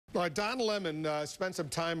Don Lemon spent some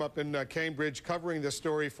time up in Cambridge covering this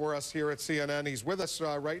story for us here at CNN. He's with us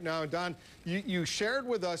right now. Don, you shared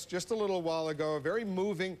with us just a little while ago a very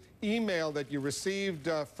moving email that you received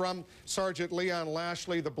from Sergeant Leon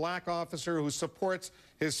Lashley, the black officer who supports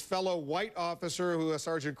his fellow white officer,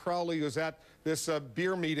 Sergeant Crowley, who's at this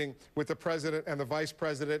beer meeting with the president and the vice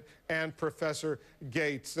president and Professor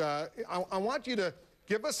Gates. I want you to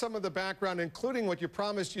give us some of the background, including what you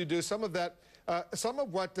promised you'd do, some of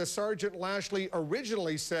what Sergeant Lashley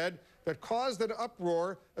originally said that caused an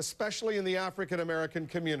uproar, especially in the African-American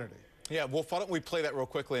community. Yeah, well, why don't we play that real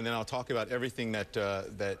quickly, and then I'll talk about everything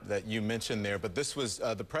that you mentioned there. But this was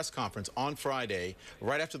the press conference on Friday.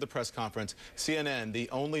 Right after the press conference, CNN, the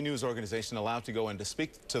only news organization allowed to go in to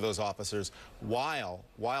speak to those officers while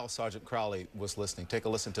Sergeant Crowley was listening. Take a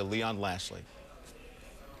listen to Leon Lashley.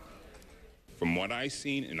 From what I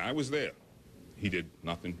seen, and I was there, he did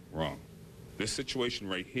nothing wrong. This situation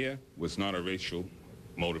right here was not a racial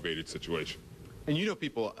motivated situation. And you know,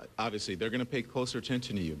 people, obviously, they're going to pay closer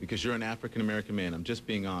attention to you because you're an African-American man. I'm just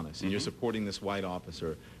being honest. And you're supporting this white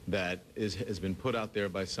officer that has been put out there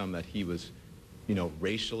by some that he was, you know,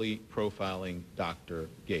 racially profiling Dr.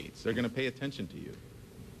 Gates. They're going to pay attention to you.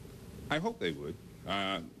 I hope they would.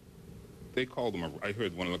 They called him, I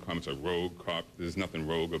heard one of the comments, a rogue cop. There's nothing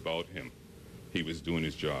rogue about him. He was doing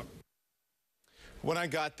his job. When I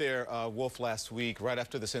got there, Wolf, last week, right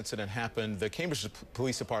after this incident happened, the Cambridge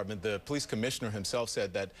Police Department, the police commissioner himself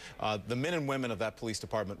said that the men and women of that police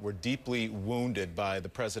department were deeply wounded by the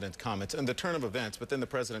president's comments and the turn of events, but then the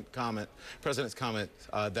president's comment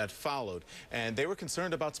that followed. And they were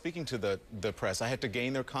concerned about speaking to the press. I had to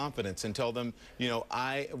gain their confidence and tell them, you know,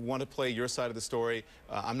 I want to play your side of the story.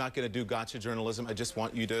 I'm not going to do gotcha journalism. I just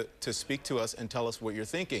want you to speak to us and tell us what you're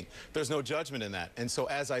thinking. There's no judgment in that. And so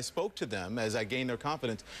as I spoke to them, as I gained their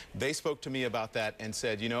confidence, they spoke to me about that and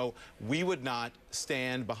said, you know, we would not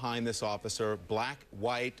stand behind this officer, black,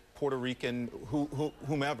 white, Puerto Rican,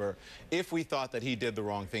 whomever, if we thought that he did the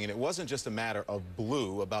wrong thing. And it wasn't just a matter of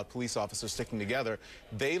blue about police officers sticking together.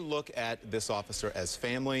 They look at this officer as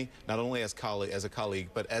family, not only as a colleague,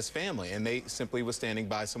 but as family. And they simply was standing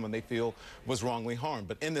by someone they feel was wrongly harmed.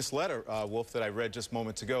 But in this letter, Wolf, that I read just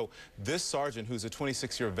moments ago, this sergeant, who's a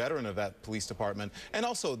 26-year veteran of that police department, and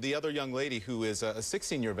also the other young lady who is a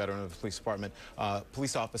 16-year veteran of the police department,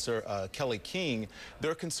 police officer Kelly King,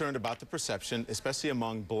 they're concerned about the perception, especially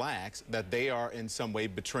among blacks, that they are in some way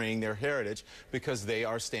betraying their heritage because they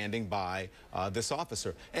are standing by this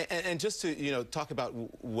officer. And just to, you know, talk about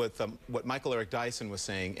what Michael Eric Dyson was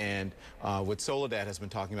saying and what Soledad has been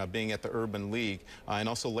talking about being at the Urban League and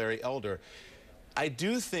also Larry Elder, I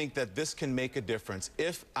do think that this can make a difference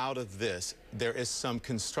if out of this there is some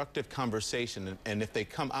constructive conversation and if they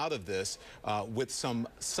come out of this with some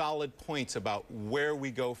solid points about where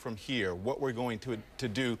we go from here, what we're going to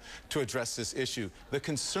do to address this issue. The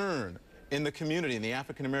concern in the community, in the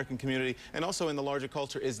African-American community, and also in the larger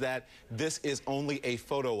culture, is that this is only a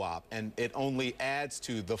photo op, and it only adds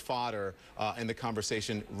to the fodder in the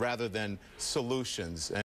conversation rather than solutions.